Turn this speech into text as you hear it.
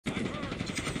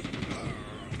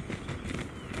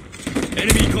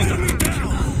Enemy contact.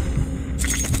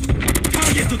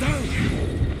 Target down.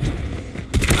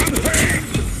 I'm hurt.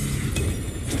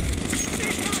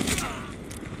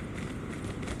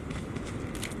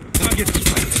 Target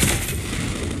sight.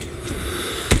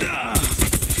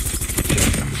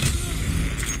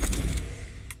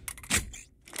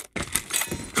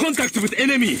 Contact with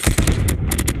enemy.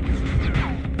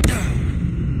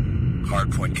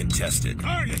 Hardpoint contested.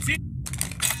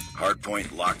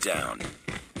 Hardpoint locked down.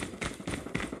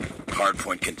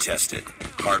 Hardpoint contested.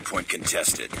 Hardpoint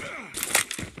contested.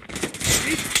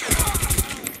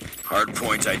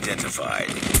 Hardpoint identified.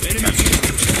 Enemy.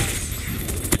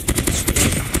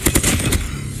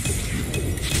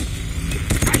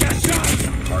 I got shot.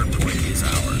 Hardpoint is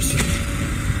ours.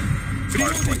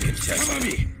 Hardpoint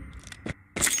contested.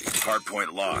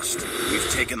 Hardpoint lost. We've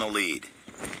taken the lead.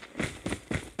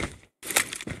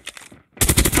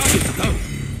 Target down.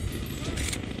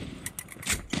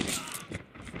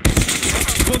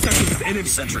 Contact with enemy.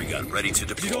 Sentry gun ready to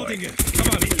deploy. Reloading it. Come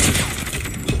on me.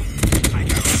 I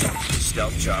got shot.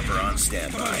 Stealth chopper on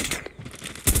standby.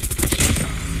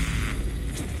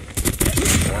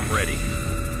 Swarm ready.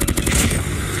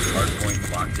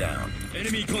 Hardpoint locked down.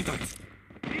 Enemy contact.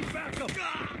 Need backup.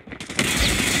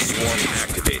 Swarm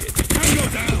activated. Tango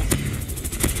down.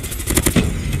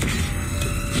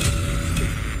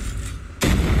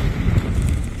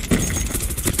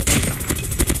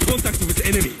 Contact with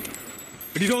enemy.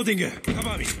 Reloading.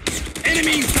 Cover me.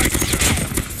 Enemy in sight.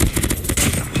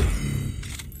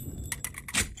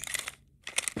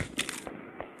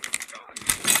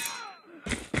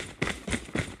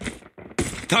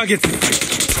 Targets in sight.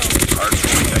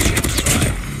 Hardpoint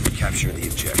identified. Capture the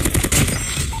objective.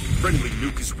 Friendly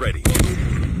nuke is ready.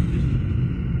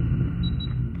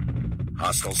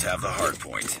 Hostiles have the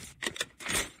hardpoint.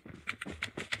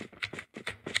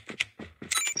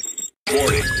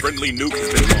 Warning, friendly nuke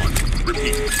has been launched.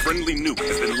 Repeat, friendly nuke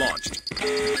has been launched.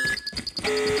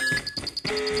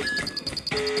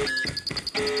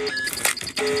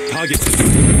 Target.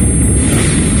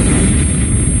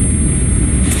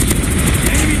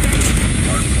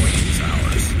 Hardpoint is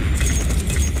ours.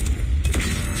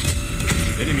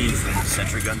 Enemy in sight.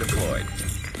 Sentry gun deployed.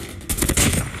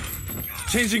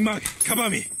 Changing mark. Cover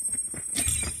me.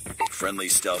 Friendly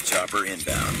stealth chopper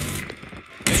inbound.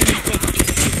 Enemy contact.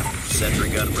 Sentry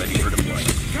gun ready for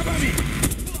deployment. Cover me.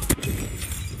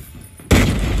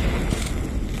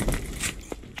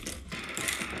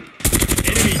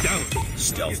 Enemy down.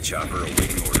 Stealth chopper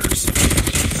awaiting orders.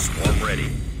 Swarm ready.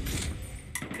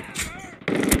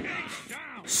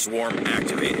 Swarm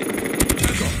activated.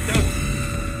 Tango down.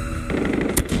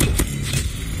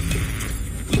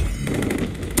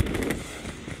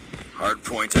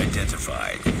 Hardpoint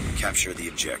identified. Capture the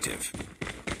objective.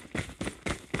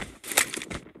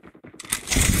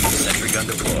 Sentry gun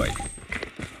deployed.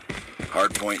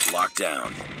 Hardpoint locked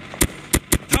down.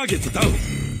 Target down.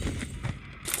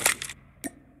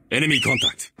 Enemy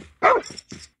contact.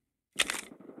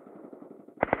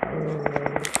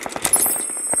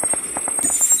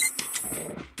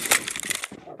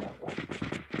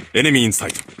 Enemy in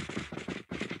sight.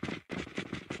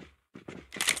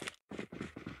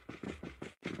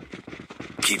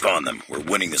 Keep on them. We're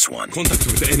winning this one. Contact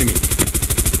with the enemy.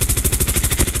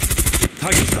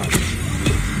 Target down.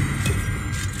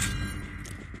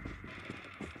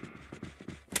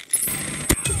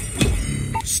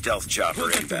 Stealth chopper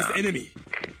Contact with inbound. enemy.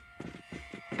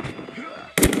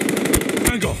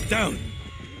 Tango down.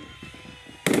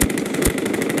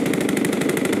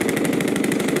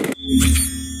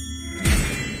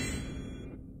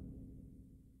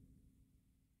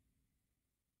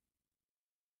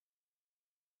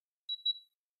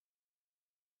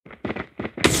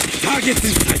 Target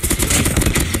in sight.